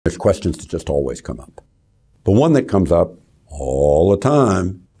There's questions that just always come up. But one that comes up all the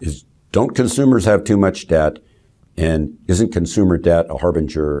time is, don't consumers have too much debt? And isn't consumer debt a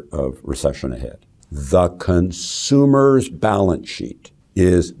harbinger of recession ahead? The consumer's balance sheet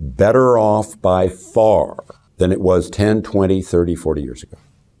is better off by far than it was 10, 20, 30, 40 years ago.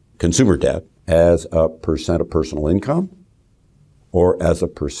 Consumer debt as a percent of personal income or as a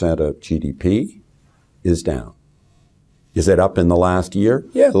percent of GDP is down. Is it up in the last year?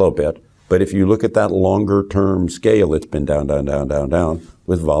 Yeah, a little bit. But if you look at that longer term scale, it's been down, down, down, down, down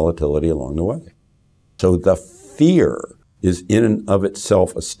with volatility along the way. So the fear is in and of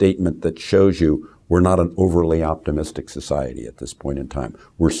itself a statement that shows you we're not an overly optimistic society at this point in time.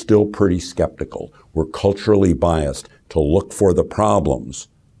 We're still pretty skeptical. We're culturally biased to look for the problems,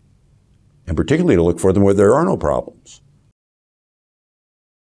 and particularly to look for them where there are no problems.